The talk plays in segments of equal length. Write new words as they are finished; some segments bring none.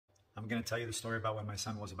I'm going to tell you the story about when my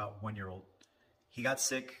son was about 1 year old. He got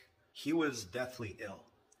sick. He was deathly ill.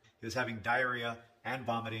 He was having diarrhea and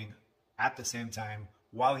vomiting at the same time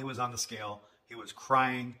while he was on the scale. He was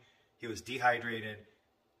crying. He was dehydrated.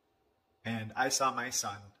 And I saw my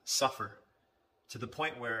son suffer to the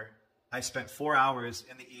point where I spent 4 hours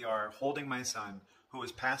in the ER holding my son, who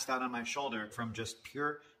was passed out on my shoulder from just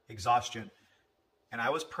pure exhaustion. And I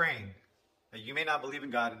was praying. You may not believe in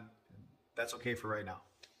God, and that's okay for right now.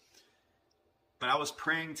 But I was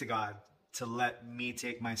praying to God to let me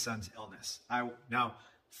take my son's illness. Now,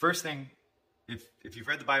 first thing, if you've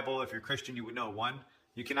read the Bible, if you're a Christian, you would know, 1,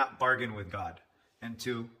 you cannot bargain with God. And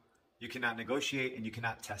 2, you cannot negotiate and you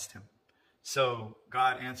cannot test him. So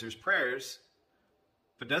God answers prayers,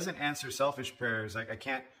 but doesn't answer selfish prayers. Like, I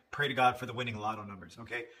can't pray to God for the winning lotto numbers,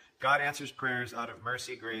 okay? God answers prayers out of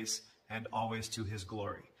mercy, grace, and always to his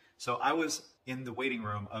glory. So I was in the waiting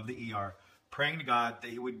room of the ER praying to God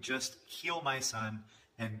that he would just heal my son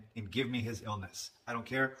and give me his illness. I don't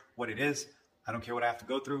care what it is. I don't care what I have to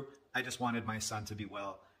go through. I just wanted my son to be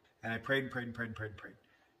well. And I prayed and prayed and prayed and prayed and prayed.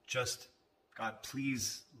 Just, God,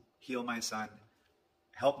 please heal my son,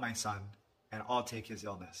 help my son, and I'll take his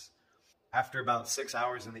illness. After about 6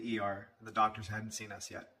 hours in the ER, the doctors hadn't seen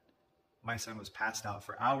us yet. My son was passed out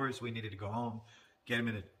for hours. We needed to go home, get him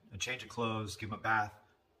in a change of clothes, give him a bath,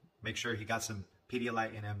 make sure he got some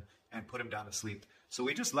Pedialyte in him, and put him down to sleep. So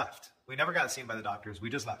we just left. We never got seen by the doctors. We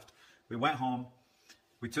just left. We went home.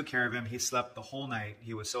 We took care of him. He slept the whole night.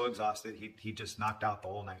 He was so exhausted. He just knocked out the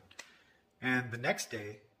whole night. And the next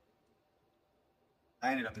day,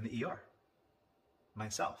 I ended up in the ER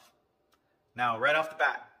myself. Now, right off the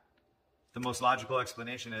bat, the most logical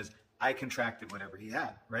explanation is I contracted whatever he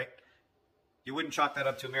had, right? You wouldn't chalk that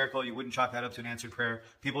up to a miracle. You wouldn't chalk that up to an answered prayer.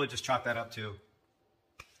 People would just chalk that up to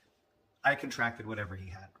I contracted whatever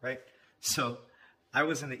he had, right? So I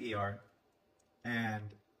was in the ER and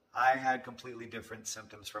I had completely different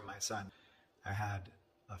symptoms from my son. I had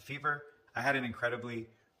a fever. I had an incredibly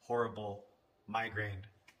horrible migraine,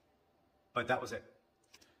 but that was it.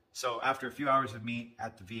 So after a few hours of me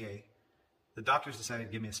at the VA, the doctors decided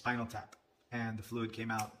to give me a spinal tap and the fluid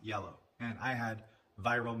came out yellow. And I had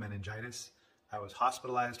viral meningitis. I was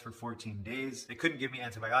hospitalized for 14 days. They couldn't give me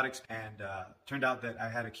antibiotics, and turned out that I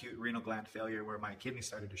had acute renal gland failure where my kidney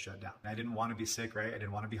started to shut down. I didn't want to be sick, right? I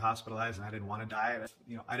didn't want to be hospitalized, and I didn't want to die.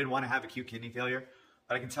 I didn't want to have acute kidney failure,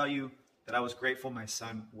 but I can tell you that I was grateful my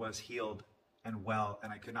son was healed and well,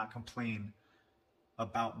 and I could not complain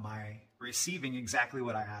about my receiving exactly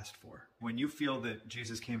what I asked for. When you feel that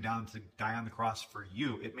Jesus came down to die on the cross for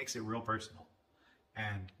you, it makes it real personal.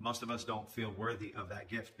 And most of us don't feel worthy of that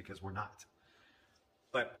gift because we're not.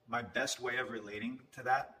 But my best way of relating to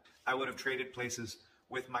that, I would have traded places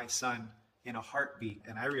with my son in a heartbeat.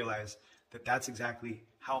 And I realized that that's exactly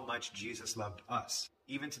how much Jesus loved us,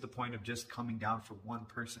 even to the point of just coming down for one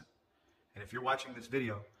person. And if you're watching this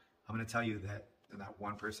video, I'm going to tell you that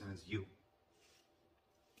one person is you.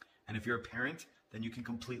 And if you're a parent, then you can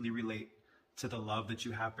completely relate to the love that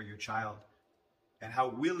you have for your child and how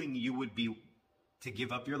willing you would be to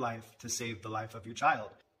give up your life to save the life of your child.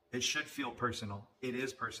 It should feel personal. It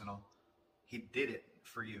is personal. He did it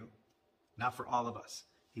for you, not for all of us.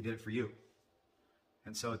 He did it for you.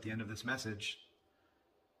 And so at the end of this message,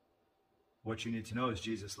 what you need to know is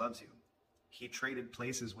Jesus loves you. He traded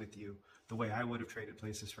places with you the way I would have traded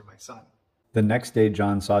places for my son. The next day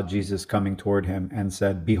John saw Jesus coming toward him and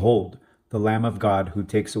said, "Behold, the Lamb of God who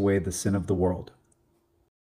takes away the sin of the world."